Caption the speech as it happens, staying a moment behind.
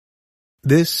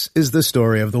This is the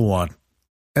story of the one.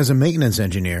 As a maintenance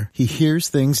engineer, he hears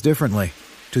things differently.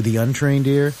 To the untrained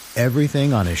ear,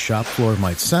 everything on his shop floor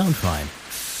might sound fine,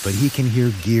 but he can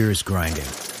hear gears grinding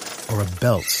or a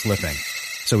belt slipping.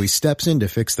 So he steps in to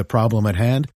fix the problem at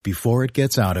hand before it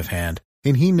gets out of hand.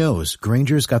 And he knows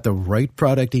Grainger's got the right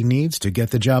product he needs to get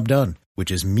the job done,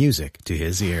 which is music to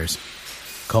his ears.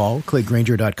 Call, click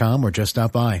Grainger.com, or just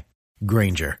stop by.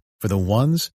 Grainger, for the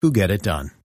ones who get it done.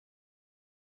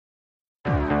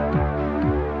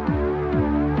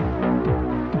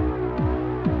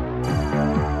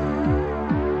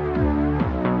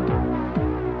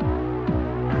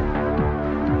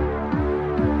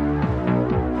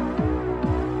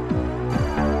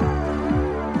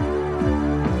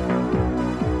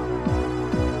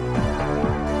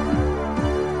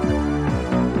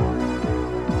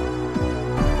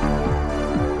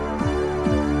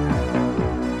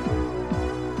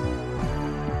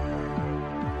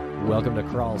 Welcome to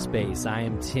Crawl Space. I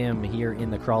am Tim here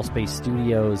in the Crawl Space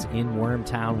studios in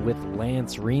Wormtown with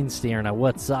Lance Reensteer. Now,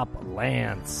 what's up,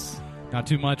 Lance? Not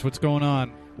too much. What's going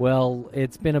on? Well,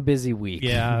 it's been a busy week.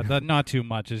 Yeah, the not too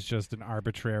much is just an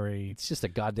arbitrary It's just a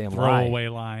goddamn throwaway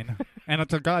line. And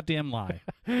it's a goddamn lie.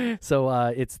 So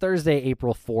it's Thursday,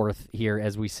 April 4th here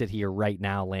as we sit here right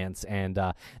now, Lance. And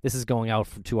this is going out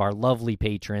to our lovely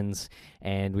patrons.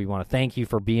 And we want to thank you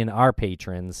for being our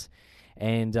patrons.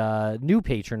 And new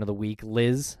patron of the week,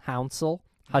 Liz Hounsell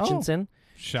Hutchinson,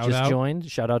 just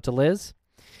joined. Shout out to Liz.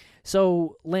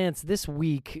 So, Lance, this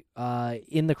week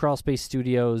in the Crawl Space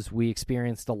studios, we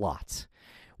experienced a lot.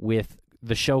 With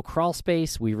the show Crawl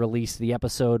Space, we released the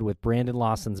episode with Brandon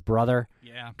Lawson's brother,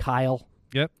 Kyle.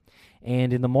 Yep.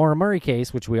 And in the Maura Murray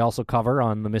case, which we also cover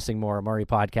on the Missing Maura Murray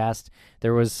podcast,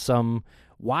 there was some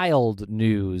wild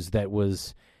news that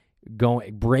was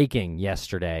breaking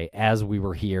yesterday as we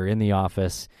were here in the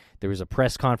office. There was a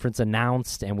press conference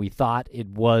announced, and we thought it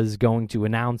was going to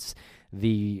announce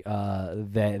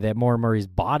that Maura Murray's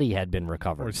body had been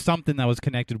recovered. Or something that was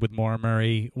connected with Maura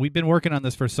Murray. We've been working on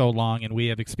this for so long, and we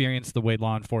have experienced the way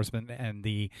law enforcement and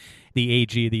the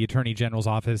AG, the Attorney General's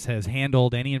office, has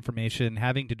handled any information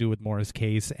having to do with Maura's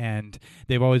case, and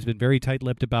they've always been very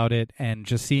tight-lipped about it, and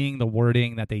just seeing the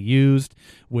wording that they used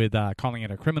with calling it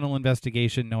a criminal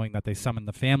investigation, knowing that they summoned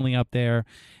the family up there,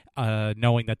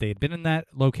 knowing that they had been in that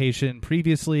location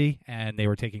previously and they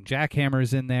were taking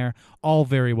jackhammers in there, all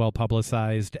very well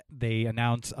publicized. They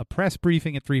announced a press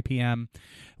briefing at 3 p.m.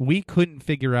 We couldn't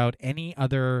figure out any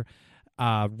other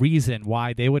reason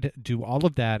why they would do all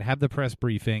of that, have the press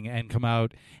briefing, and come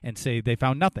out and say they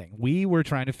found nothing. We were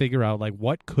trying to figure out, like,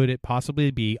 what could it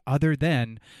possibly be other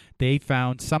than they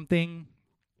found something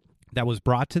that was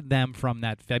brought to them from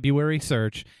that February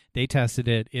search. They tested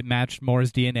it. It matched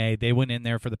Maura's DNA. They went in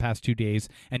there for the past 2 days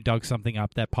and dug something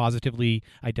up that positively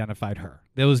identified her.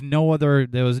 There was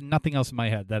nothing else in my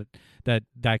head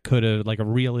that could have, like, a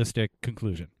realistic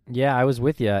conclusion. Yeah, I was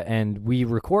with you, and we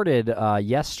recorded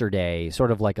yesterday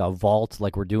sort of like a vault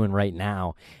like we're doing right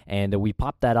now, and we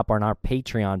popped that up on our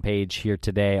Patreon page here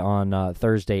today on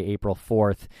Thursday, April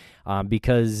 4th,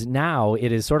 because now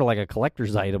it is sort of like a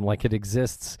collector's item, like it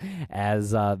exists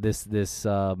as this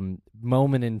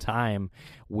moment in time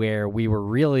where we were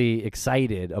really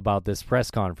excited about this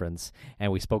press conference,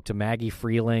 and we spoke to Maggie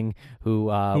Freeling, who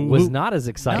was not as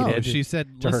excited. No, she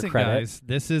said, "Listen, guys,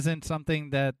 this isn't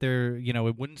something that they're,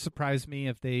 it wouldn't surprise me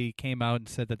if they came out and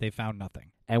said that they found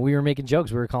nothing." And we were making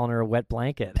jokes. We were calling her a wet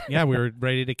blanket. Yeah, we were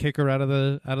ready to kick her out of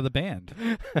the band,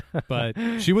 but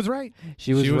she was right.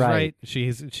 She was right.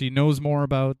 She knows more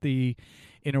about the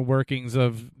inner workings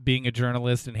of being a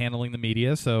journalist and handling the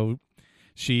media, so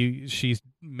she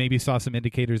maybe saw some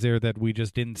indicators there that we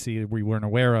just didn't see, we weren't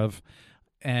aware of,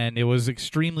 and it was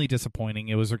extremely disappointing.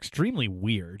 It was extremely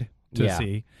weird to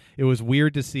see. It was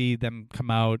weird to see them come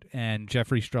out and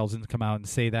Jeffrey Strelzin come out and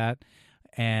say that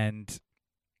and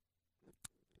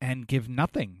give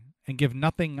nothing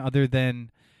other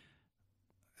than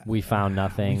we found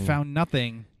nothing. We found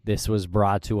nothing. This was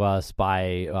brought to us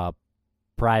by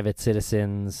private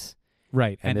citizens.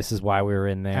 Right. And this is why we were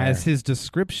in there. As his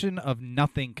description of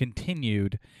nothing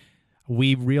continued,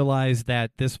 we realized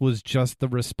that this was just the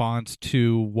response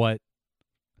to what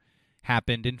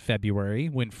happened in February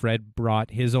when Fred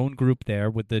brought his own group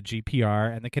there with the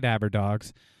GPR and the cadaver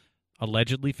dogs,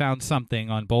 allegedly found something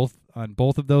on both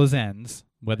of those ends,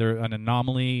 whether an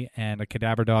anomaly and a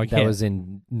cadaver dog hit. That was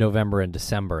in November and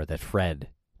December that Fred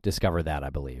discovered that, I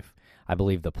believe. I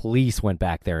believe the police went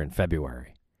back there in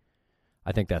February.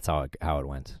 I think that's how it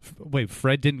went. Wait,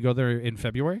 Fred didn't go there in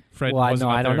February? Well,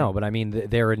 I don't know, but I mean,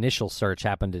 their initial search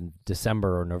happened in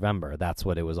December or November. That's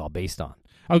what it was all based on.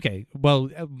 Okay, well,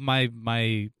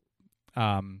 my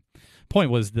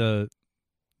point was the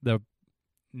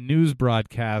news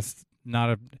broadcast.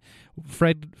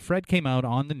 Fred came out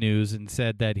on the news and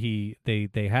said that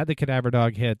they had the cadaver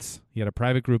dog hits. He had a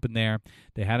private group in there.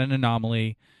 They had an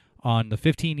anomaly on the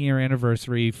 15-year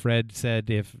anniversary. Fred said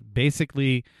if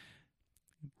basically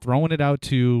throwing it out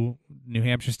to New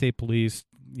Hampshire State Police,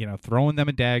 throwing them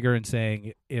a dagger and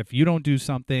saying, if you don't do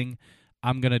something,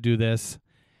 I'm going to do this.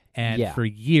 And for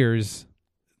years,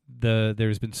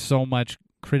 there's been so much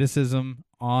criticism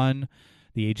on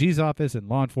the AG's office and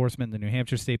law enforcement, the New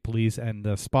Hampshire State Police, and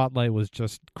the spotlight was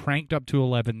just cranked up to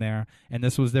 11 there, and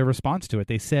this was their response to it.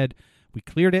 They said, we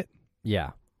cleared it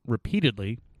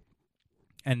repeatedly,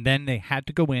 and then they had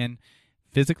to go in,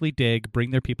 physically dig,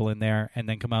 bring their people in there, and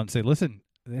then come out and say, listen,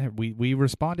 we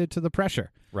responded to the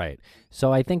pressure. Right.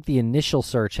 So I think the initial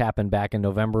search happened back in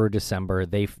November or December.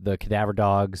 The cadaver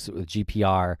dogs with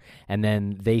GPR, and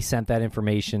then they sent that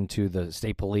information to the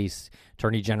state police,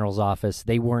 attorney general's office.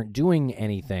 They weren't doing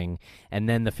anything, and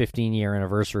then the 15-year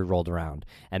anniversary rolled around,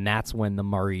 and that's when the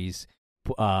Murrays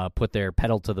put their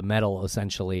pedal to the metal,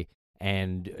 essentially,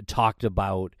 and talked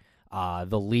about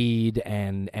the lead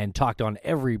and talked on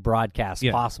every broadcast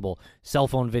possible. Cell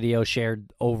phone video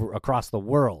shared across the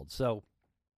world. So,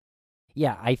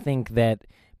 yeah, I think that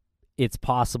it's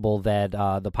possible that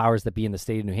the powers that be in the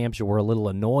state of New Hampshire were a little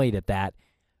annoyed at that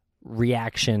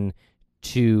reaction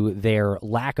to their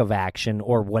lack of action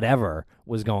or whatever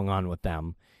was going on with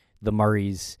them. The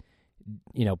Murrays,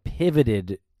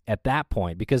 pivoted at that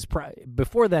point, because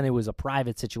before then it was a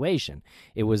private situation.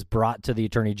 It was brought to the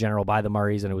Attorney General by the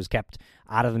Murrays, and it was kept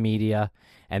out of the media.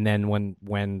 And then when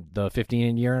the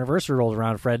 15-year anniversary rolled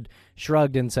around, Fred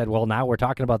shrugged and said, well, now we're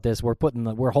talking about this. We're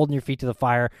holding your feet to the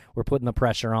fire. We're putting the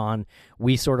pressure on.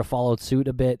 We sort of followed suit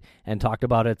a bit and talked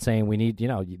about it, saying we need,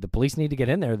 the police need to get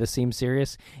in there. This seems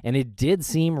serious. And it did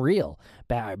seem real.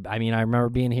 I mean, I remember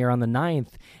being here on the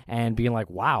 9th and being like,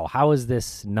 wow, how is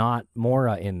this not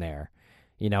Maura in there?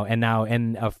 And now,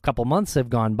 and a couple months have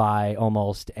gone by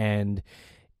almost, and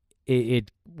we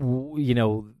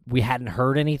hadn't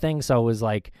heard anything. So it was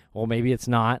like, well, maybe it's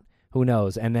not, who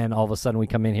knows? And then all of a sudden we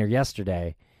come in here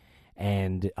yesterday,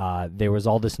 and there was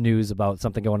all this news about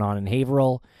something going on in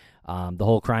Haverhill. The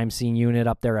whole crime scene unit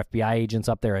up there, FBI agents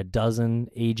up there, a dozen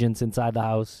agents inside the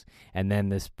house, and then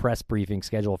this press briefing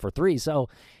scheduled for 3. So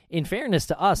in fairness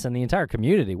to us and the entire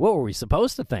community, what were we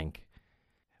supposed to think?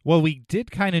 Well, we did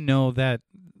kind of know that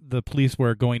the police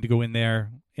were going to go in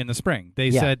there in the spring.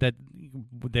 They said that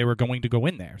they were going to go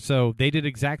in there. So they did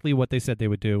exactly what they said they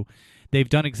would do. They've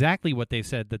done exactly what they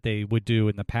said that they would do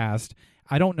in the past.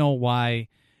 I don't know why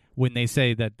when they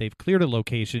say that they've cleared a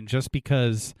location just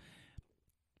because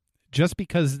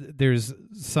there's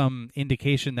some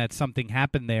indication that something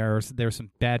happened there, or there's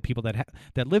some bad people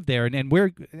that live there, and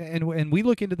we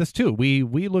look into this too. We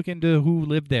look into who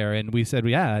lived there, and we said,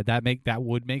 yeah, that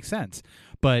would make sense.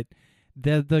 But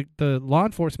the law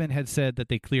enforcement had said that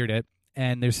they cleared it,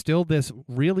 and there's still this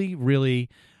really, really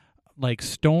like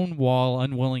stonewall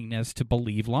unwillingness to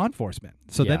believe law enforcement.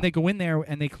 So then they go in there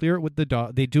and they clear it with the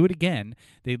dog. They do it again.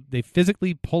 They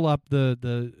physically pull up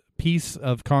the piece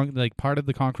of part of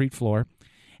the concrete floor,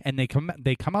 and they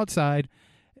come outside,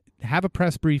 have a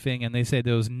press briefing, and they say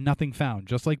there was nothing found,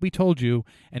 just like we told you.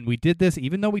 And we did this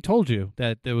even though we told you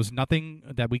that there was nothing,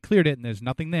 that we cleared it and there's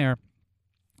nothing there.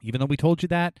 Even though we told you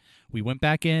that, we went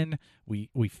back in, we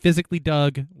physically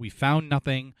dug, we found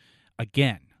nothing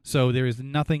again. So there is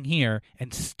nothing here,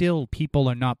 and still people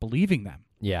are not believing them.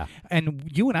 Yeah. And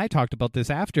you and I talked about this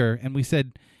after, and we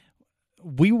said,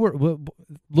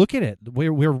 look at it,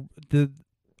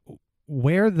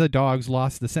 where the dogs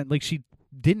lost the scent. Like, she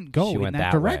didn't go in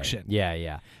that direction. Way.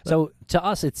 Yeah. So to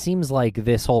us, it seems like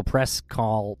this whole press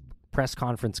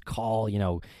conference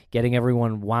call, getting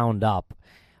everyone wound up,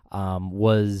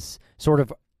 was sort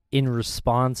of in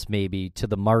response maybe to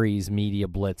the Murrays media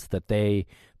blitz that they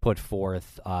put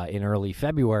forth in early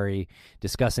February,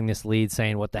 discussing this lead,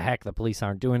 saying, what the heck, the police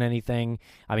aren't doing anything.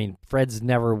 I mean, Fred's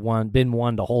never been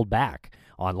one to hold back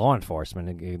on law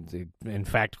enforcement. In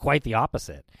fact, quite the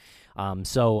opposite.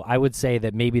 So I would say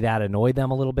that maybe that annoyed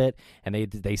them a little bit, and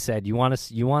they said, you want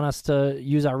us to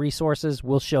use our resources?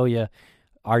 We'll show you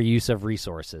our use of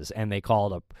resources. And they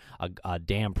called a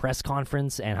damn press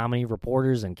conference, and how many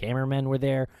reporters and cameramen were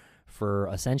there for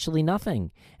essentially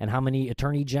nothing, and how many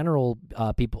attorney general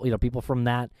people from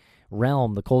that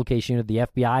realm, the cold case unit, the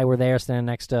FBI were there standing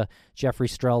next to Jeffrey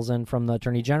Strelzin from the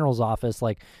attorney general's office.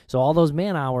 So all those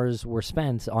man hours were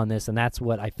spent on this, and that's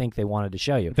what I think they wanted to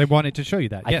show you. They wanted to show you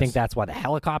that. I think that's why the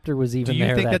helicopter was even there. Do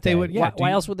you think that day. they would? Yeah.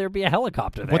 Why else would there be a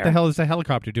helicopter there? What the hell is a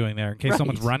helicopter doing there? In case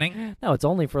someone's running? No, it's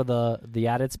only for the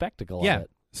added spectacle of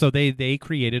it. So they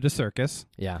created a circus.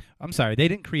 Yeah. I'm sorry, they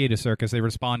didn't create a circus. They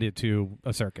responded to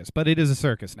a circus, but it is a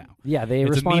circus now. Yeah, they It's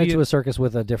a responded media- to a circus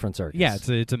with a different circus. Yeah,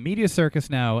 it's a media circus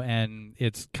now, and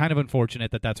it's kind of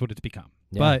unfortunate that that's what it's become.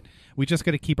 Yeah. But we just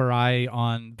got to keep our eye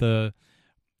on the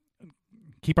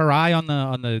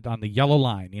yellow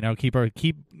line. You know, keep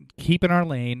in our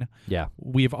lane. Yeah.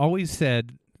 We've always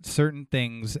said certain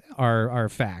things are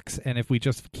facts, and if we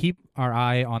just keep our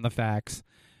eye on the facts,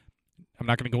 I'm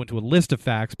not going to go into a list of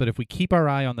facts, but if we keep our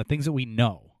eye on the things that we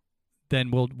know, then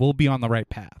we'll be on the right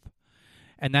path.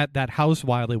 And that house,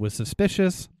 while it was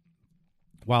suspicious,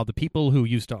 while the people who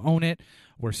used to own it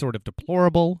were sort of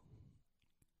deplorable,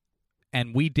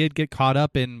 and we did get caught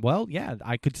up in, well, yeah,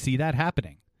 I could see that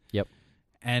happening. Yep.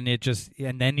 And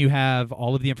then you have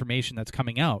all of the information that's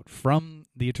coming out from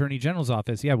the Attorney General's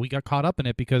office. Yeah, we got caught up in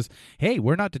it because, hey,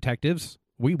 we're not detectives.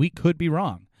 We could be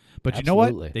wrong. But you know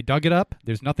Absolutely. what? They dug it up.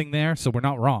 There's nothing there, so we're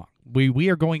not wrong. We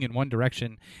are going in one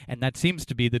direction, and that seems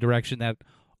to be the direction that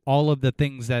all of the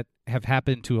things that have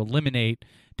happened to eliminate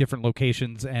different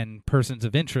locations and persons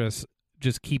of interest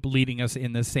just keep leading us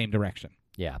in the same direction.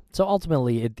 Yeah. So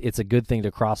ultimately, it's a good thing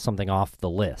to cross something off the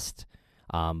list.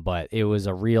 But it was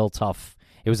a real tough.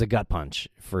 It was a gut punch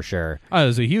for sure. Oh, it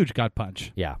was a huge gut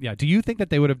punch. Yeah. Yeah. Do you think that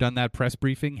they would have done that press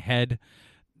briefing had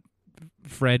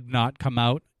Fred not come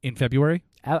out in February?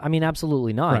 I mean,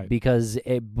 absolutely not, Right. because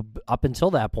up until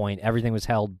that point, everything was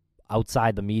held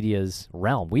outside the media's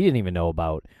realm. We didn't even know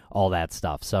about all that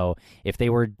stuff. So if they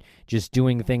were just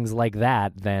doing things like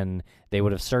that, then they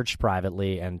would have searched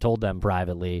privately and told them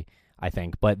privately, I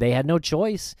think. But they had no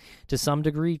choice to some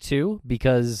degree, too,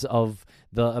 because of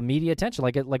the media attention.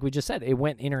 Like we just said, it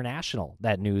went international,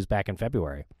 that news back in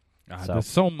February.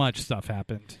 So much stuff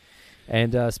happened.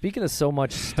 And speaking of so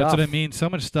much stuff. That's what I mean. So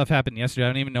much stuff happened yesterday. I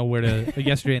don't even know where to.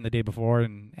 Yesterday and the day before,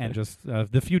 and just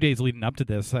the few days leading up to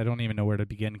this, I don't even know where to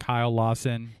begin. Kyle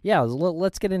Lawson. Yeah,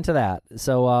 let's get into that.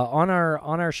 So on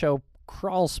our show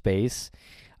Crawl Space,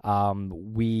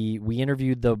 we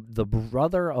interviewed the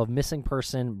brother of missing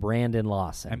person Brandon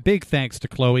Lawson. And big thanks to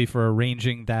Chloe for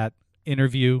arranging that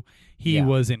interview. He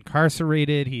was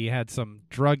incarcerated. He had some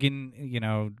drug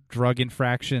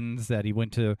infractions that he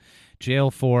went to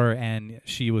jail for, and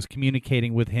she was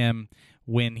communicating with him.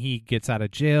 When he gets out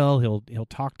of jail, he'll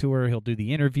talk to her. He'll do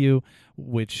the interview,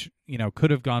 which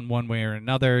could have gone one way or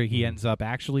another. He ends up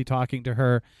actually talking to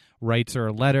her, writes her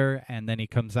a letter, and then he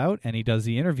comes out and he does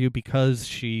the interview because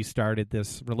she started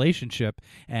this relationship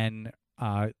and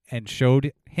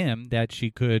showed him that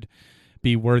she could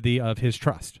be worthy of his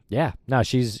trust. Yeah, no,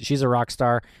 she's a rock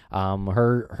star.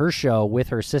 Her show with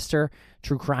her sister,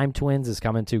 True Crime Twins, is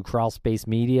coming to Crawl Space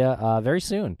Media very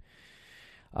soon.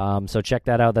 So check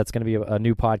that out. That's going to be a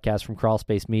new podcast from Crawl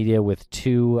Space Media with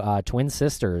two twin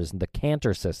sisters, the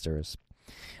Cantor sisters.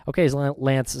 Okay,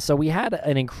 Lance, so we had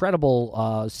an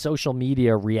incredible social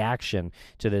media reaction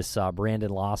to this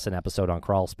Brandon Lawson episode on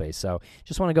Crawl Space. So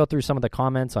just want to go through some of the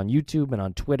comments on YouTube and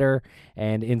on Twitter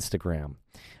and Instagram.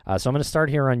 So I'm going to start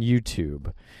here on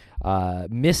YouTube.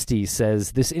 Misty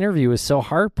says, this interview is so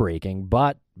heartbreaking,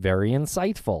 but very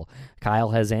insightful. Kyle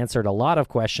has answered a lot of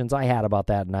questions I had about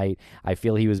that night. I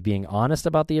feel he was being honest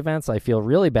about the events. I feel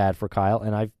really bad for Kyle,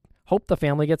 and I hope the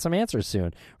family gets some answers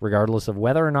soon. Regardless of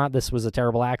whether or not this was a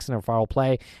terrible accident or foul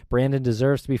play, Brandon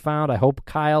deserves to be found. I hope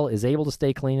Kyle is able to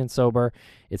stay clean and sober.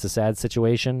 It's a sad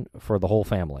situation for the whole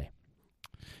family.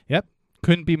 Yep.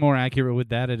 Couldn't be more accurate with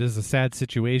that. It is a sad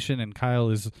situation, and Kyle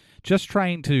is just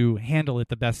trying to handle it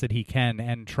the best that he can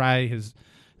and try his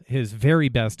very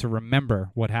best to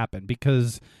remember what happened,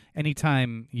 because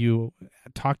anytime you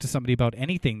talk to somebody about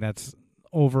anything that's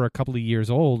over a couple of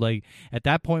years old, like at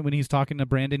that point when he's talking to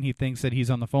Brandon, he thinks that he's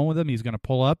on the phone with him, he's going to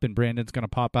pull up and Brandon's going to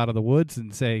pop out of the woods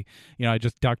and say, I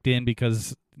just ducked in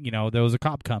because, there was a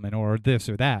cop coming or this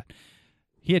or that.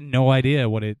 He had no idea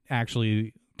what it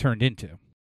actually turned into.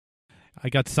 I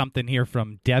got something here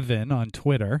from Devin on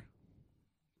Twitter.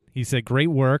 He said, great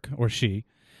work, or she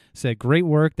said, great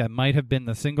work. That might have been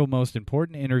the single most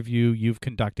important interview you've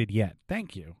conducted yet.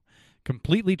 Thank you.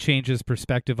 Completely changes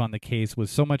perspective on the case with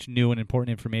so much new and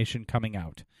important information coming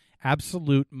out.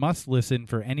 Absolute must listen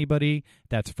for anybody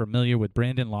that's familiar with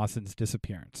Brandon Lawson's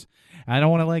disappearance. I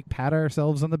don't want to pat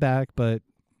ourselves on the back, but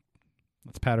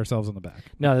let's pat ourselves on the back.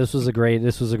 No, this was a great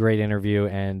interview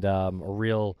and a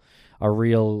real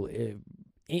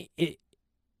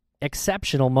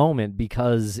exceptional moment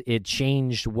because it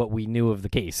changed what we knew of the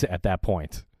case at that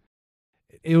point.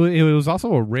 It was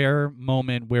also a rare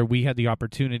moment where we had the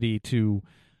opportunity to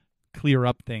clear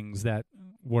up things that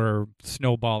were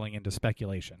snowballing into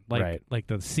speculation. Like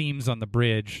the seams on the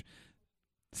bridge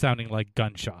sounding like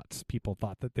gunshots. People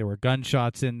thought that there were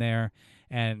gunshots in there,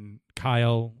 And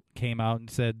Kyle came out and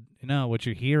said, no, what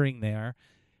you're hearing there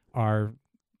are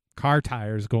car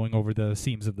tires going over the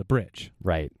seams of the bridge.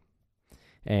 Right.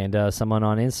 And someone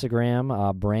on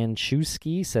Instagram,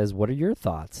 Branchewski, says, what are your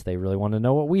thoughts? They really want to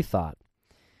know what we thought.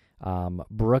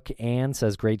 Brooke Ann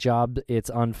says, great job. It's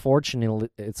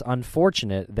unfortunate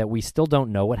that we still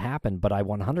don't know what happened, but I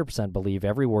 100% believe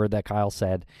every word that Kyle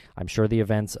said. I'm sure the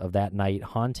events of that night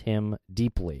haunt him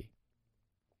deeply.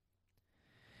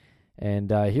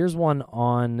 And here's one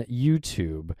on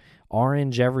YouTube.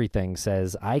 Orange Everything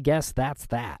says, I guess that's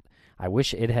that. I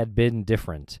wish it had been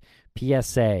different.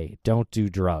 PSA, don't do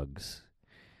drugs.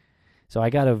 So I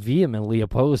got to vehemently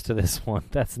oppose to this one.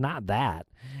 That's not that.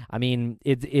 I mean,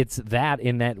 it's that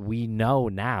in that we know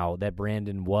now that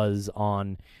Brandon was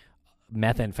on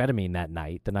methamphetamine that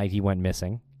night, the night he went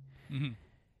missing. Mm-hmm.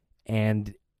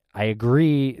 And I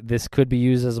agree this could be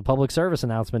used as a public service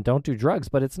announcement. Don't do drugs,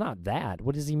 but it's not that.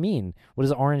 What does he mean? What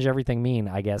does Orange Everything mean?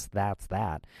 I guess that's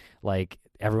that. Like,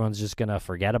 everyone's just going to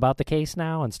forget about the case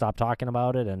now and stop talking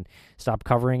about it and stop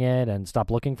covering it and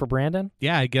stop looking for Brandon?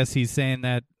 Yeah, I guess he's saying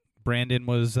that Brandon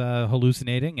was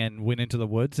hallucinating and went into the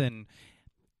woods, and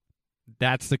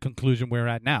that's the conclusion we're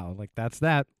at now. Like, that's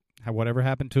that. Whatever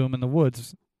happened to him in the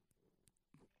woods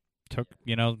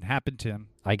happened to him.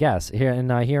 I guess. Here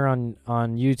on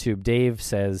YouTube, Dave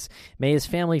says, may his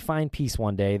family find peace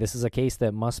one day. This is a case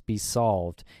that must be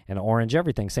solved. And Orange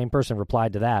Everything, same person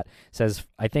replied to that, says,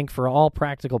 I think for all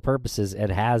practical purposes,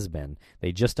 it has been.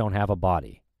 They just don't have a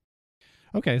body.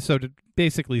 Okay, so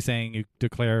basically saying you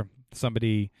declare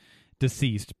somebody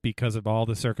deceased because of all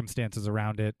the circumstances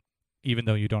around it, even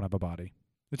though you don't have a body.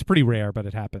 It's pretty rare, but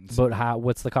it happens. But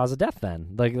what's the cause of death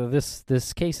then? Like,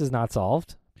 this case is not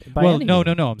solved. Well, no.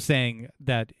 I'm saying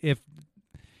that if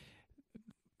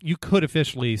you could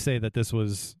officially say that this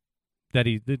was that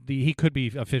he could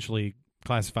be officially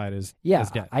classified as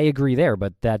dead. I agree there,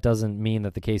 but that doesn't mean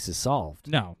that the case is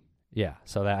solved. No. Yeah,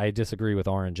 so that I disagree with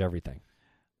Orange Everything.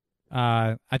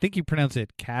 I think you pronounce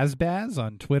it Kazbaz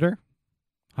on Twitter.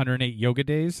 108 Yoga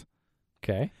Days.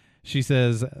 Okay. She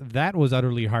says, that was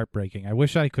utterly heartbreaking. I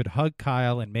wish I could hug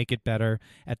Kyle and make it better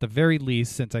at the very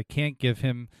least, since I can't give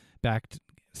him back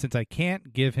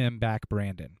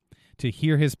Brandon. To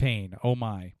hear his pain, oh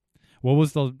my. What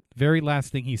was the very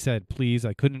last thing he said? Please,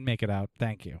 I couldn't make it out.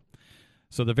 Thank you.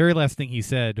 So the very last thing he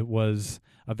said was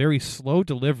a very slow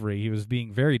delivery. He was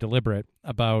being very deliberate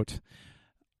about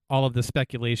all of the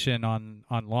speculation on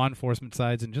law enforcement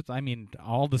sides and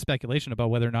all the speculation about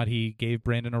whether or not he gave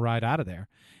Brandon a ride out of there.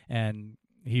 And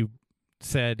he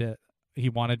said he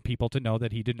wanted people to know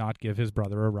that he did not give his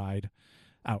brother a ride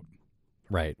out.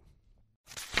 Right.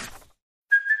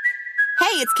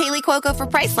 Hey, it's Kaylee Cuoco for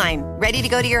Priceline. Ready to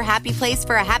go to your happy place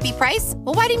for a happy price?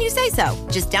 Well, why didn't you say so?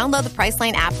 Just download the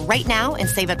Priceline app right now and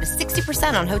save up to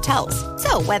 60% on hotels.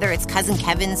 So whether it's Cousin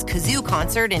Kevin's Kazoo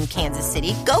Concert in Kansas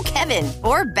City, go Kevin,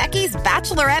 or Becky's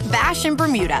Bachelorette Bash in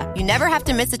Bermuda, you never have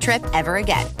to miss a trip ever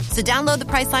again. So download the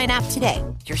Priceline app today.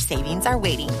 Your savings are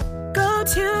waiting. Go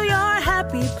to your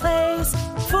happy place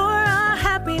for a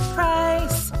happy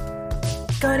price.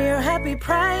 Go to your happy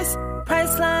price,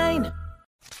 Priceline.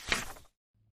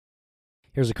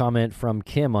 Here's a comment from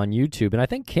Kim on YouTube, and I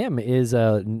think Kim is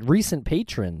a recent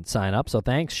patron sign up, so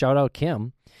thanks. Shout out,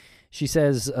 Kim. She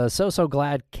says, so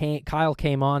glad Kyle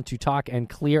came on to talk and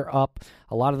clear up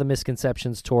a lot of the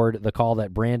misconceptions toward the call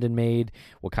that Brandon made,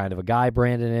 what kind of a guy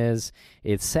Brandon is.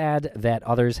 It's sad that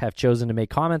others have chosen to make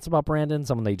comments about Brandon,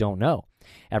 someone they don't know.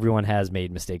 Everyone has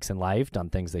made mistakes in life, done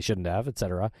things they shouldn't have,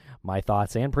 etc. My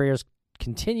thoughts and prayers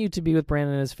continue to be with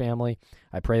Brandon and his family.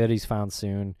 I pray that he's found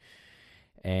soon.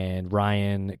 And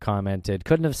Ryan commented,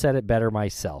 couldn't have said it better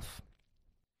myself.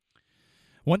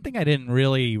 One thing I didn't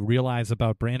really realize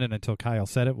about Brandon until Kyle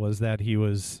said it was that he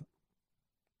was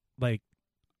like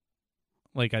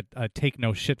a take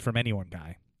no shit from anyone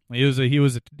guy. He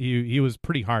was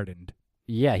pretty hardened.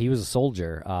 Yeah, he was a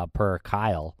soldier per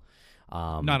Kyle.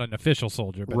 Not an official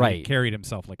soldier, but right. He carried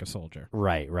himself like a soldier.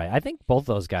 Right. I think both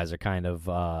those guys are kind of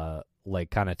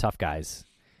tough guys.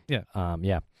 Yeah.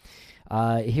 Yeah.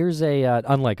 Here's a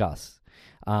unlike us.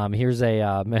 Here's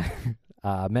a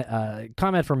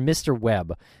comment from Mr.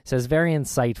 Webb. Says, very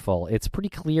insightful. It's pretty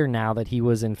clear now that he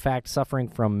was in fact suffering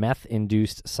from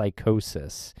meth-induced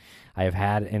psychosis. I have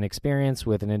had an experience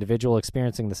with an individual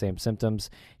experiencing the same symptoms.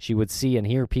 She would see and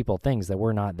hear things that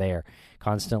were not there.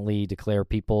 Constantly declare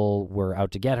people were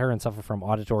out to get her and suffer from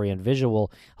auditory and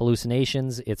visual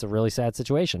hallucinations. It's a really sad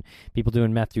situation. People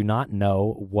doing meth do not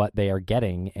know what they are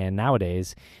getting, and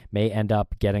nowadays may end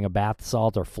up getting a bath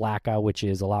salt or flakka, which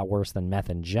is a lot worse than meth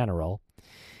in general.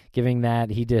 giving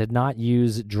that he did not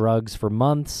use drugs for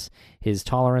months. His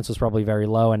tolerance was probably very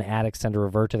low, and addicts tend to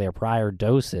revert to their prior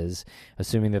doses,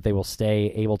 assuming that they will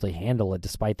stay able to handle it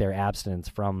despite their abstinence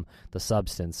from the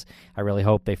substance. I really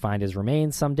hope they find his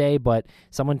remains someday, but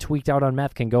someone tweaked out on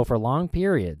meth can go for long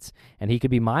periods, and he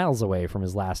could be miles away from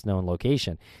his last known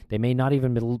location. They may not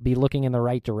even be looking in the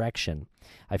right direction.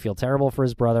 I feel terrible for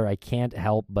his brother. I can't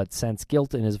help but sense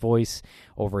guilt in his voice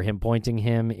over him pointing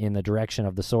him in the direction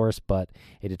of the source, but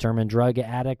a determined drug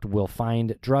addict will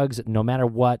find drugs no matter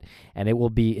what, and it will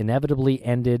be inevitably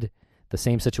ended, the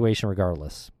same situation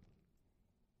regardless.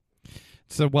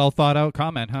 It's a well-thought-out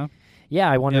comment, huh? Yeah,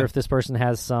 I wonder if this person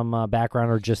has some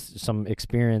background or just some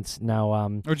experience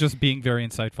now. Or just being very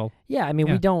insightful. Yeah, I mean,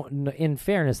 we don't, in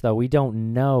fairness, though, we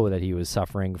don't know that he was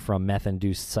suffering from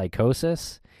meth-induced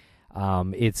psychosis.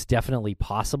 It's definitely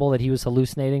possible that he was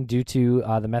hallucinating due to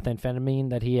the methamphetamine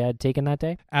that he had taken that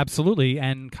day. Absolutely,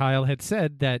 and Kyle had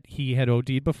said that he had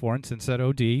OD'd before, and since that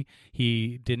OD,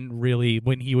 he didn't really,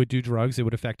 when he would do drugs, it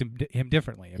would affect him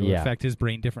differently. It would affect his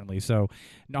brain differently. So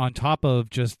on top of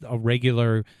just a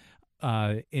regular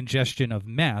ingestion of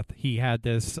meth, he had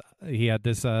this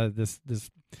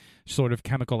sort of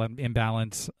chemical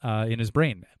imbalance in his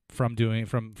brain from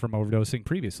overdosing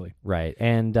previously. Right.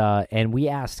 And we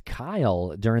asked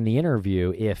Kyle during the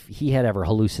interview if he had ever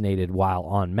hallucinated while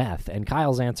on meth, and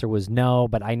Kyle's answer was no,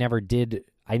 but I never did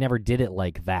it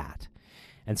like that.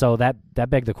 And so that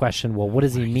begged the question, well, what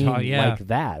does he mean like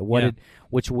that?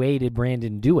 Which way did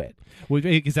Brandon do it? Well,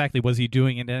 exactly. Was he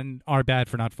doing it? And our bad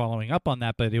for not following up on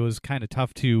that, but it was kind of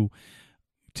tough to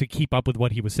keep up with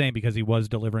what he was saying because he was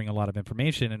delivering a lot of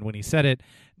information. And when he said it,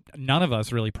 none of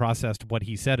us really processed what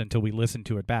he said until we listened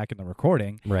to it back in the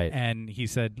recording. Right. And he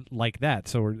said like that.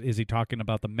 So is he talking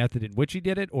about the method in which he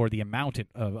did it or the amount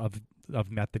of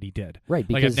meth that he did? Right.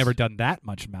 Like I've never done that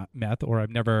much meth, or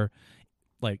I've never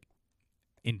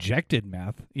injected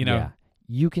meth, Yeah.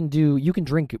 You can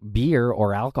drink beer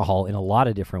or alcohol in a lot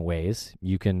of different ways.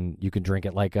 You can drink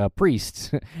it like a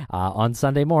priest on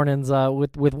Sunday mornings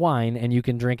with wine, and you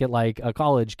can drink it like a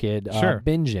college kid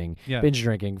binge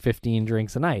drinking 15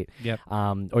 drinks a night. Yep.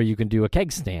 Or you can do a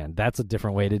keg stand. That's a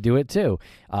different way to do it too.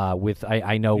 You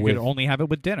could only have it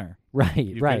with dinner.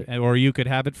 Right, right. Or you could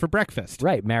have it for breakfast.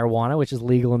 Right, marijuana, which is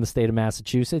legal in the state of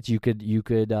Massachusetts. You could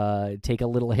take a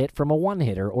little hit from a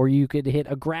one-hitter, or you could hit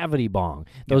a gravity bong.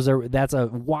 That's a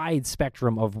wide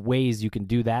spectrum of ways you can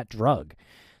do that drug.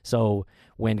 So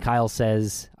when Kyle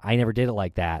says, I never did it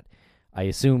like that, I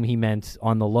assume he meant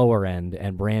on the lower end,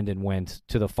 and Brandon went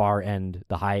to the far end,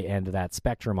 the high end of that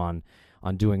spectrum on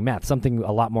doing meth, something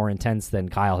a lot more intense than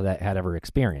Kyle had ever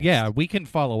experienced. Yeah, we can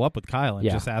follow up with Kyle and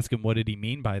just ask him what did he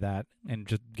mean by that and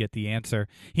just get the answer.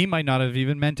 He might not have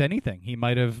even meant anything. He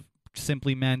might have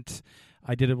simply meant,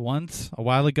 I did it once a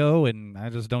while ago and I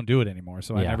just don't do it anymore,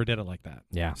 so I never did it like that.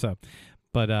 Yeah. So,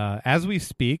 but as we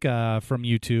speak from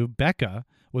YouTube, Becca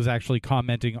was actually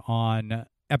commenting on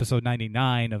episode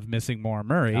 99 of Missing Maura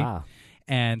Murray.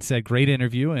 And said, great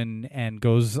interview, and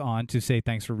goes on to say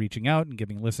thanks for reaching out and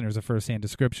giving listeners a first-hand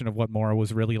description of what Maura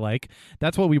was really like.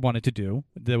 That's what we wanted to do.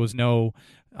 There was no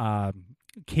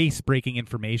case-breaking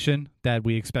information that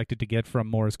we expected to get from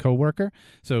Maura's coworker,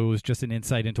 so it was just an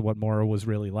insight into what Maura was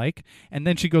really like. And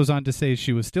then she goes on to say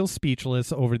she was still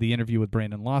speechless over the interview with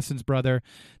Brandon Lawson's brother.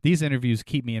 These interviews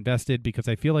keep me invested because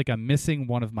I feel like I'm missing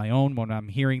one of my own when I'm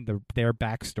hearing their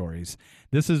backstories.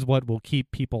 This is what will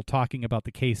keep people talking about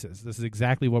the cases. This is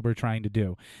exactly what we're trying to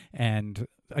do. And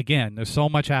again, there's so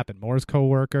much happened. Maura's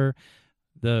coworker,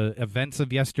 the events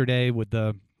of yesterday with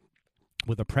the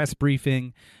press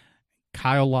briefing,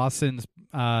 Kyle Lawson's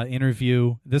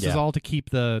interview. This is all to keep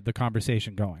the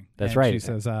conversation going. That's and right. She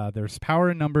says, there's power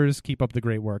in numbers. Keep up the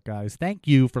great work, guys. Thank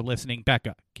you for listening,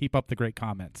 Becca. Keep up the great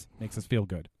comments. Makes us feel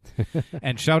good.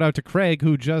 And shout out to Craig,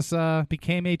 who just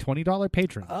became a $20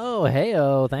 patron. Oh,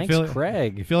 hey-oh. Thanks,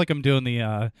 Craig. I feel like I'm doing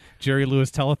the Jerry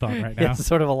Lewis telethon right now. It's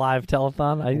sort of a live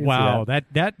telethon. Wow,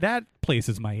 that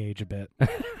places my age a bit.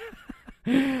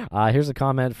 Here's a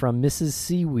comment from Mrs.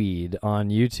 Seaweed on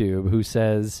YouTube who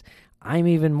says, I'm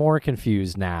even more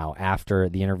confused now after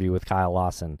the interview with Kyle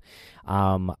Lawson.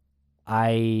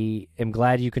 I am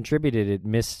glad you contributed it,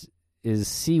 Miss is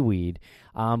Seaweed.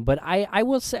 But I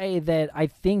will say that I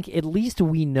think at least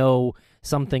we know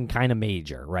something kind of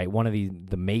major, right? One of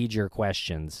the major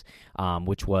questions,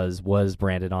 which was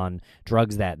Brandon on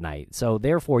drugs that night. So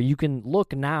therefore, you can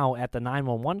look now at the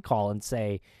 911 call and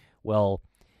say, well,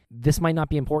 this might not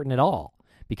be important at all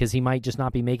because he might just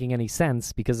not be making any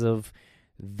sense because of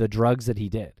the drugs that he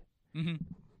did. Mm-hmm.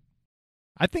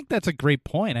 I think that's a great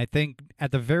point. I think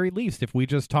at the very least, if we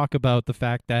just talk about the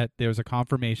fact that there's a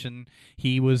confirmation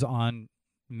he was on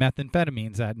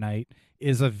methamphetamines that night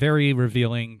is a very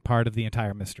revealing part of the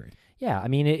entire mystery. Yeah, I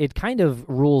mean, it kind of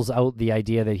rules out the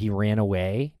idea that he ran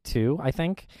away, too, I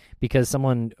think, because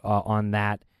someone on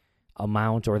that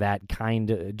amount or that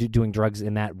kind doing drugs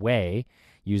in that way,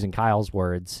 using Kyle's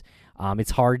words,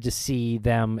 it's hard to see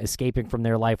them escaping from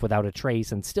their life without a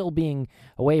trace and still being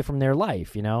away from their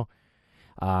life, you know?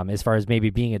 As far as maybe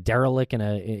being a derelict in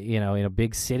a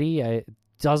big city, it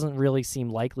doesn't really seem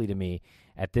likely to me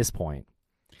at this point.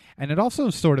 And it also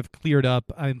sort of cleared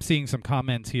up. I'm seeing some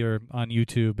comments here on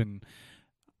YouTube and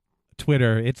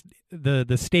Twitter. It's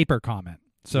the Staper comment.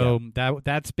 So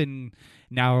that's been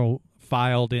now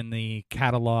filed in the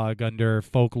catalog under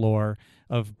folklore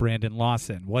of Brandon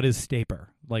Lawson. What is Staper?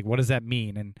 Like, what does that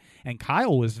mean? And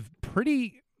Kyle was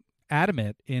pretty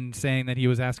adamant in saying that he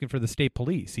was asking for the state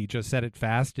police. He just said it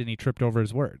fast and he tripped over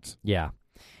his words. Yeah.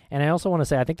 And I also want to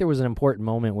say, I think there was an important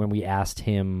moment when we asked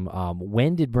him,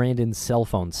 when did Brandon's cell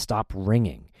phone stop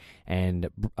ringing? And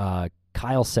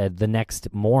Kyle said the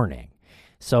next morning.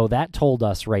 So that told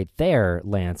us right there,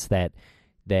 Lance, that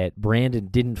Brandon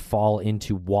didn't fall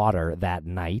into water that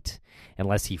night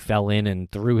unless he fell in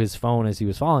and threw his phone as he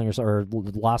was falling or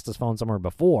lost his phone somewhere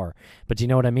before. But you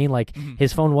know what I mean? Like,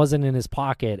 his phone wasn't in his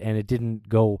pocket and it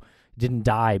didn't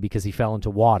die because he fell into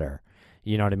water.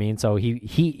 You know what I mean? So he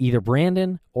either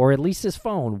Brandon or at least his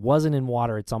phone wasn't in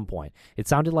water at some point. It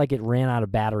sounded like it ran out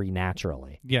of battery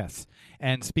naturally. Yes.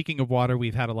 And speaking of water,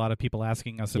 we've had a lot of people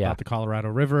asking us about the Colorado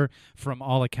River. From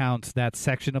all accounts, that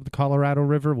section of the Colorado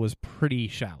River was pretty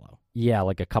shallow. Yeah,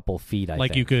 like a couple feet, I think.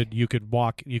 Like you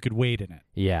could wade in it.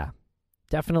 Yeah.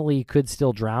 Definitely could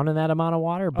still drown in that amount of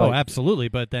water. But, absolutely.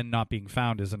 But then not being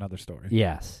found is another story.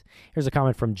 Yes. Here's a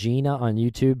comment from Gina on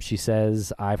YouTube. She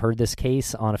says, I've heard this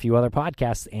case on a few other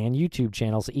podcasts and YouTube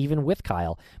channels, even with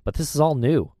Kyle, but this is all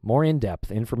new, more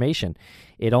in-depth information.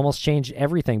 It almost changed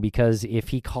everything because if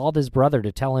he called his brother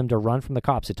to tell him to run from the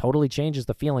cops, it totally changes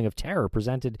the feeling of terror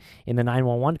presented in the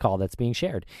 911 call that's being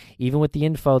shared. Even with the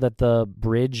info that the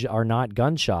bridge are not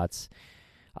gunshots.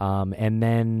 And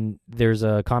then there's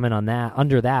a comment on that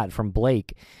under that from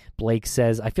Blake. Blake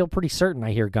says, I feel pretty certain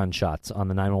I hear gunshots on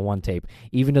the 911 tape,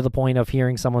 even to the point of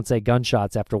hearing someone say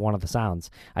gunshots after one of the sounds.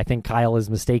 I think Kyle is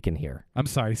mistaken here. I'm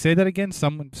sorry. Say that again.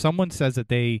 Someone says that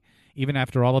they, even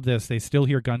after all of this, they still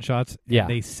hear gunshots. Yeah. And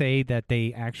they say that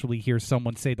they actually hear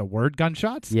someone say the word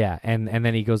gunshots. Yeah. And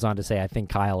then he goes on to say, I think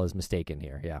Kyle is mistaken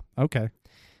here. Yeah. Okay.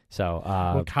 So,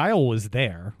 well, Kyle was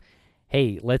there.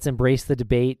 Hey, let's embrace the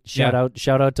debate. Shout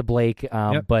out to Blake.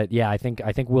 But yeah, I think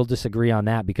we'll disagree on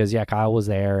that because Kyle was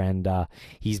there and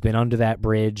he's been under that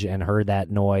bridge and heard that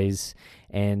noise.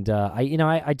 And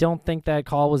I don't think that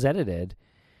call was edited.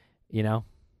 You know,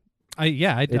 I agree.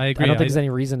 I don't think there's any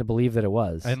reason to believe that it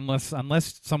was,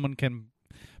 unless someone can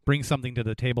bring something to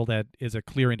the table that is a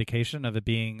clear indication of it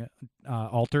being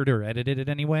altered or edited in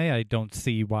any way. I don't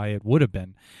see why it would have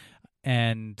been.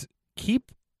 And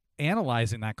keep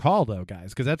analyzing that call though,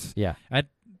 guys, because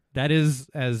that is,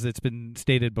 as it's been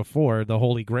stated before, the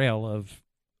holy grail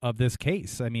of this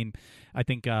case. I mean, I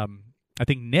think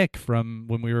Nick from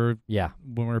when we were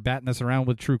batting this around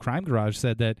with True Crime Garage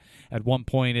said that at one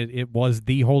point it was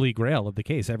the holy grail of the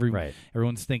case.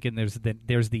 Everyone's thinking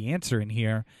there's the answer in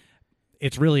here.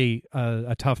 It's really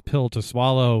a tough pill to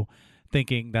swallow,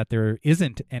 thinking that there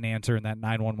isn't an answer in that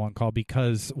 911 call,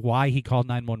 because why he called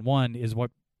 911 is what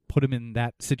put him in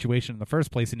that situation in the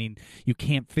first place, and you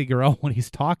can't figure out what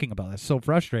he's talking about. That's so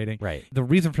frustrating. Right. The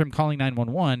reason for him calling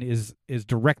 911 is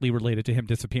directly related to him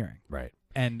disappearing. Right.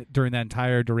 And during that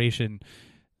entire duration,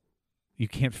 you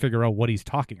can't figure out what he's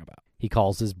talking about. He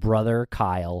calls his brother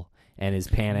Kyle and is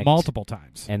panicked multiple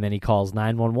times, and then he calls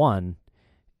 911,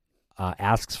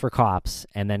 asks for cops,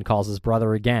 and then calls his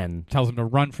brother again, tells him to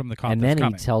run from the cops, and then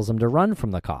he tells him to run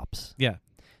from the cops. Yeah.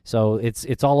 So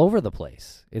it's all over the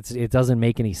place. It doesn't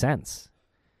make any sense.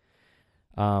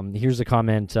 Here's a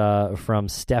comment from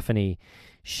Stephanie.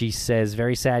 She says,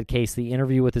 very sad case. The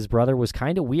interview with his brother was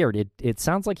kind of weird. It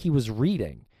sounds like he was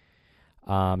reading.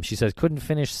 She says, couldn't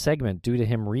finish segment due to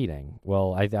him reading.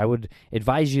 Well, I would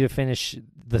advise you to finish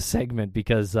the segment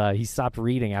because he stopped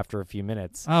reading after a few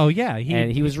minutes. Oh, yeah.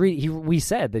 He was reading. We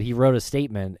said that he wrote a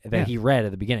statement that he read at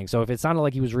the beginning. So if it sounded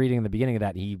like he was reading in the beginning of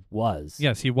that, he was.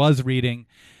 Yes, he was reading.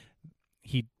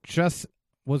 He just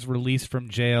was released from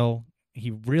jail.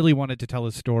 He really wanted to tell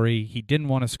his story. He didn't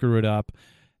want to screw it up.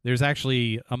 There's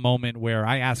actually a moment where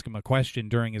I ask him a question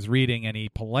during his reading, and he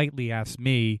politely asked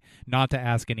me not to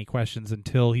ask any questions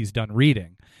until he's done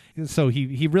reading. So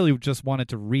he really just wanted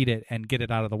to read it and get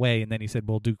it out of the way, and then he said,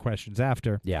 we'll do questions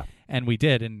after. Yeah. And we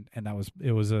did, and that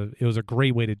was a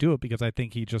great way to do it, because I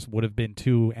think he just would have been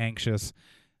too anxious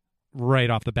right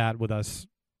off the bat with us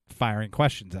firing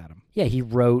questions at him. Yeah, he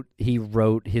wrote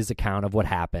his account of what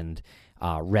happened,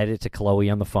 read it to Chloe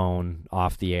on the phone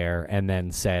off the air, and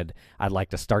then said, "I'd like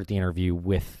to start the interview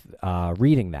with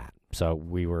reading that." So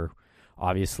we were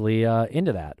obviously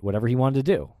into that, whatever he wanted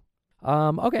to do.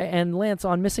 Okay, and Lance,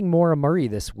 on Missing Maura Murray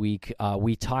this week,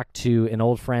 we talked to an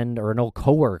old friend or an old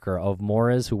coworker of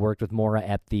Maura's who worked with Maura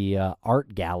at the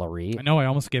art gallery. I know I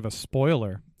almost gave a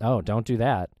spoiler. Oh, don't do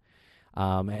that.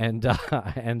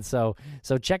 And so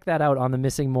check that out on the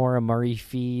Missing Maura Murray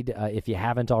feed if you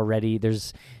haven't already.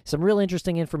 There's some real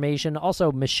interesting information.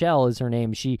 Also, Michelle is her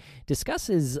name. She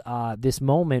discusses this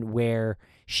moment where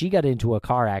she got into a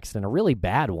car accident, a really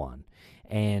bad one,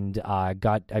 and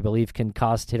got, I believe,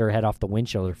 concussed, hit her head off the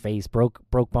windshield, her face, broke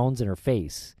bones in her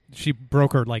face. She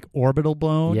broke her orbital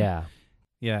bone. Yeah.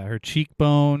 Yeah, her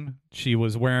cheekbone. She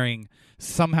was wearing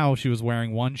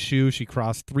one shoe. She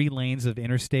crossed 3 lanes of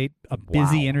interstate, a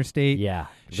busy interstate. Yeah,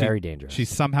 very dangerous. She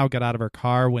somehow got out of her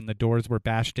car when the doors were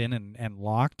bashed in and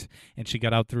locked, and she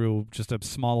got out through just a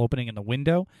small opening in the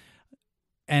window.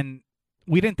 And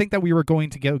we didn't think that we were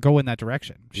going to go in that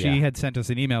direction. She had sent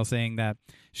us an email saying that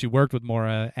she worked with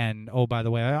Maura, and, oh, by the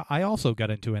way, I also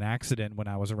got into an accident when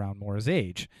I was around Maura's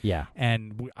age. Yeah.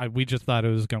 And we just thought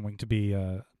it was going to be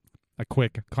a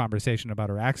quick conversation about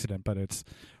her accident, but it's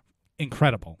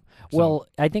incredible. Well,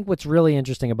 I think what's really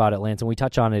interesting about it, Lance, and we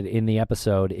touch on it in the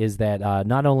episode, is that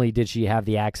not only did she have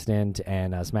the accident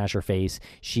and smash her face,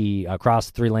 she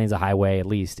crossed 3 lanes of highway at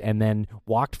least, and then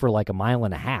walked for like a mile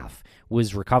and a half,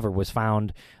 was recovered, was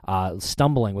found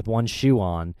stumbling with one shoe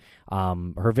on.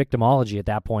 Her victimology at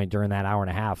that point during that hour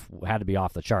and a half had to be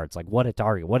off the charts. Like, what a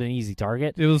target. What an easy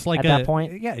target. It was like at that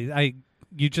point. Yeah,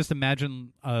 you just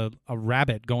imagine a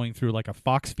rabbit going through like a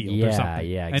fox field or something.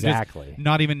 Yeah, exactly. And just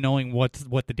not even knowing what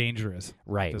the danger is.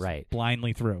 Right, just right.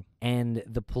 Blindly through. And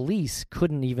the police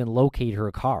couldn't even locate her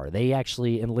car. They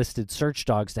actually enlisted search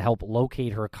dogs to help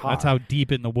locate her car. That's how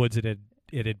deep in the woods it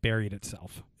had buried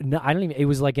itself. No, I don't even. It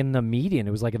was like in the median.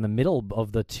 It was like in the middle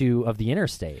of the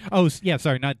interstate. Oh, yeah.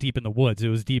 Sorry, not deep in the woods. It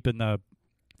was deep in the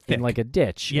thick. In like a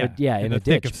ditch. Yeah, in the a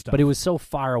thick ditch. of stuff. But it was so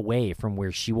far away from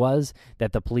where she was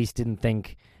that the police didn't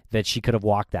think that she could have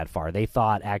walked that far. They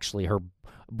thought actually her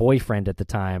boyfriend at the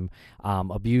time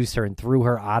abused her and threw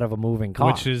her out of a moving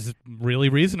car. Which is really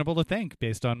reasonable to think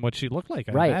based on what she looked like,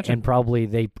 I imagine. And probably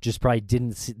they just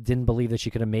didn't believe that she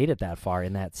could have made it that far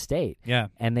in that state. Yeah.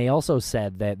 And they also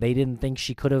said that they didn't think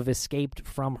she could have escaped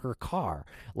from her car,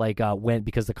 like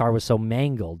because the car was so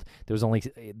mangled. There was only,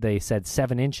 they said,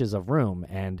 7 inches of room,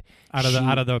 and out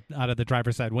of the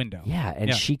driver's side window. Yeah,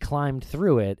 and she climbed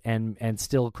through it and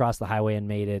still crossed the highway and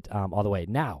made it all the way.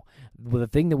 Now, the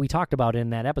thing that we talked about in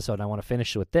that episode, and I want to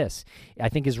finish with this, I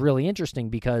think is really interesting,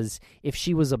 because if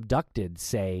she was abducted,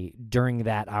 say, during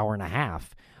that hour and a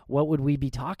half, what would we be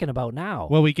talking about now?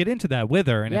 Well, we get into that with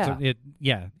her, and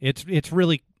it's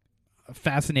really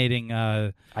fascinating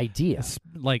idea,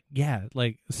 like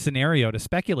scenario to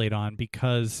speculate on,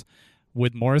 because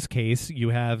with Maura's case, you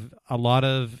have a lot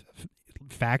of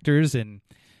factors and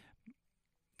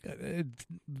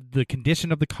the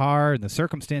condition of the car and the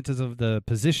circumstances of the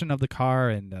position of the car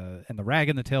and the rag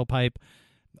in the tailpipe,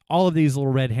 all of these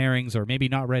little red herrings, or maybe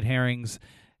not red herrings.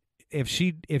 If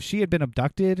she had been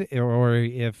abducted, or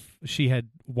if she had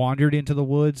wandered into the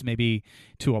woods, maybe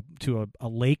to a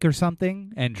lake or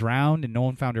something, and drowned and no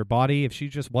one found her body, if she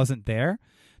just wasn't there,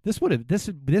 this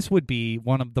would be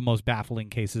one of the most baffling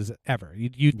cases ever.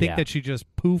 You'd think that she just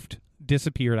poofed,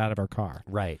 disappeared out of her car,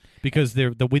 right? Because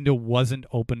the window wasn't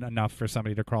open enough for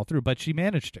somebody to crawl through, but she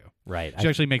managed to. Right. She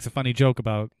actually makes a funny joke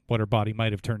about what her body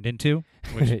might have turned into,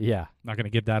 which yeah, not going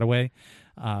to give that away.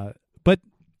 But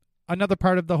another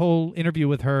part of the whole interview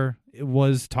with her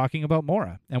was talking about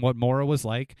Maura and what Maura was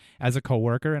like as a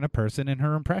coworker and a person, and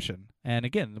her impression. And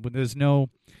again, when there's no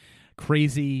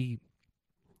crazy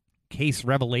case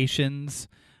revelations,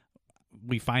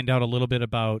 we find out a little bit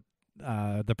about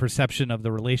the perception of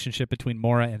the relationship between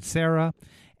Maura and Sarah,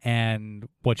 and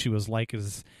what she was like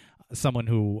as someone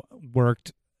who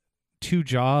worked 2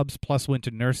 jobs plus went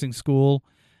to nursing school,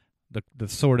 the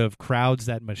sort of crowds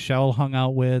that Michelle hung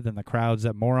out with and the crowds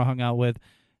that Maura hung out with.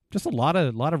 Just a lot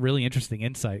of really interesting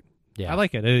insight. Yeah, I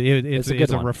like it. It's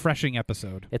a refreshing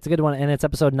episode. It's a good one, and it's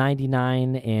episode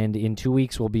 99, and in 2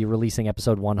 weeks we'll be releasing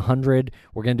episode 100.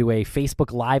 We're going to do a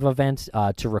Facebook Live event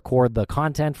to record the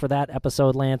content for that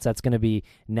episode, Lance. That's going to be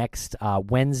next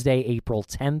Wednesday, April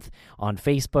 10th on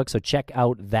Facebook, so check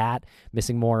out that,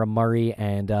 Missing Maura Murray,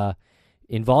 and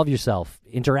involve yourself,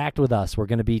 interact with us. We're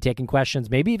going to be taking questions,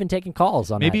 maybe even taking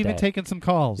calls on Maybe that even day. taking some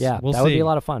calls. Yeah, we'll that see. would be a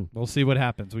lot of fun. We'll see what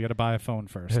happens. We got to buy a phone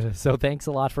first. So thanks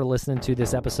a lot for listening to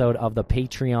this episode of the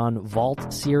Patreon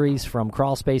Vault series from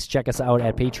Crawlspace. Check us out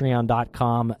at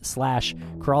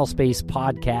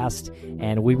patreon.com/crawlspacepodcast,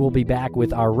 and we will be back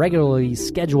with our regularly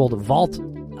scheduled Vault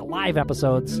live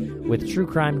episodes with true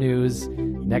crime news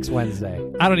next Wednesday.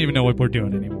 I don't even know what we're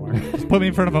doing anymore. Just put me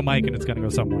in front of a mic and it's going to go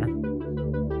somewhere.